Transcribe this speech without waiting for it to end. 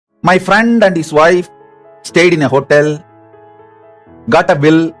My friend and his wife stayed in a hotel, got a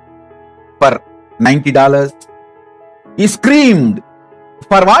bill for $90. He screamed,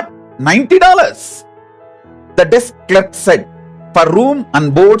 "For what? $90? The desk clerk said, "For room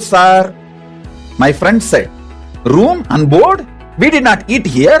and board, sir." My friend said, "Room and board? We did not eat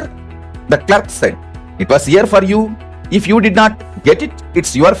here." The clerk said, "It was here for you. If you did not get it,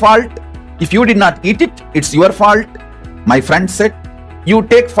 it's your fault. If you did not eat it, it's your fault." My friend said, "You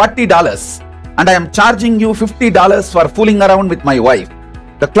take $40 and I am charging you $50 for fooling around with my wife."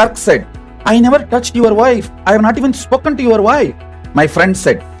 The clerk said, "I never touched your wife. I have not even spoken to your wife." My friend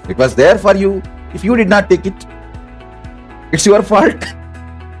said, "It was there for you. If you did not take it, it's your fault."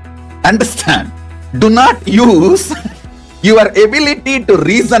 Understand? Do not use your ability to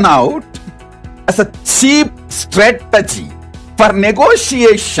reason out as a cheap strategy for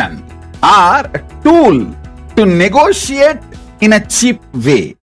negotiation or a tool to negotiate in a cheap way.